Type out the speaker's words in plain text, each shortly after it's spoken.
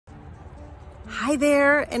Hi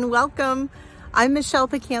there and welcome. I'm Michelle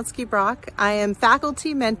Pacansky-Brock. I am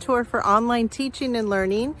faculty mentor for online teaching and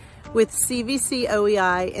learning with CVC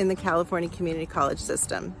OEI in the California Community College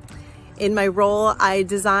system. In my role, I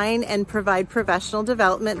design and provide professional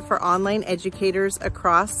development for online educators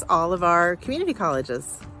across all of our community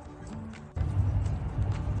colleges.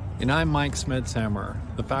 And I'm Mike Smedshammer,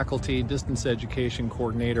 the Faculty Distance Education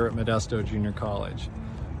Coordinator at Modesto Junior College.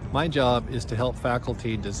 My job is to help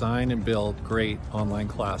faculty design and build great online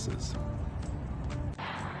classes.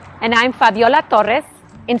 And I'm Fabiola Torres,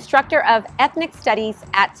 Instructor of Ethnic Studies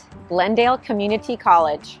at Glendale Community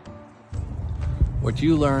College. What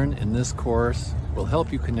you learn in this course will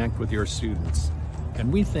help you connect with your students,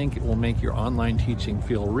 and we think it will make your online teaching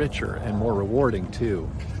feel richer and more rewarding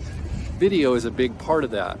too. Video is a big part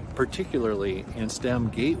of that, particularly in STEM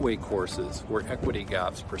gateway courses where equity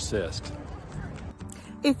gaps persist.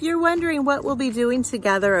 If you're wondering what we'll be doing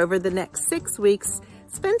together over the next 6 weeks,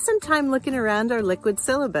 spend some time looking around our Liquid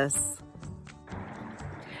Syllabus.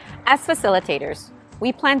 As facilitators,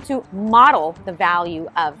 we plan to model the value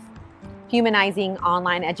of humanizing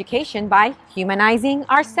online education by humanizing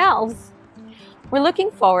ourselves. We're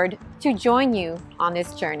looking forward to join you on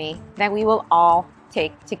this journey that we will all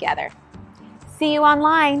take together. See you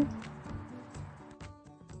online.